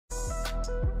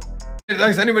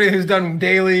like anybody who's done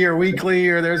daily or weekly,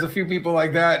 or there's a few people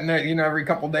like that, and you know, every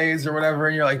couple days or whatever,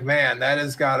 and you're like, man, that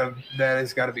has gotta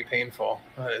be painful.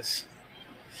 That is.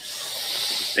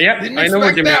 Yeah, didn't I know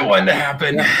what you expect that mean. one to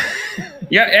happen.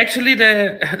 Yeah, actually,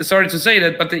 sorry to say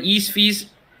that, but the ETH fees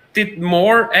did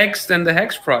more X than the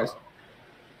hex price.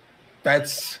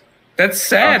 That's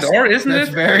sad, or isn't it? That's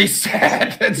very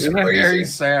sad. That's Yeah, very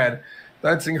sad.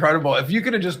 That's incredible. If you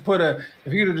could have just put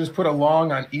a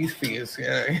long on ETH fees,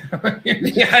 yeah,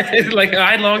 it's like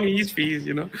I long ETH fees,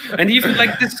 you know. And even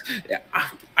like this,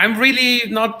 I'm really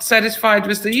not satisfied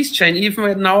with the ETH chain,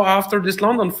 even now after this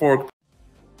London fork.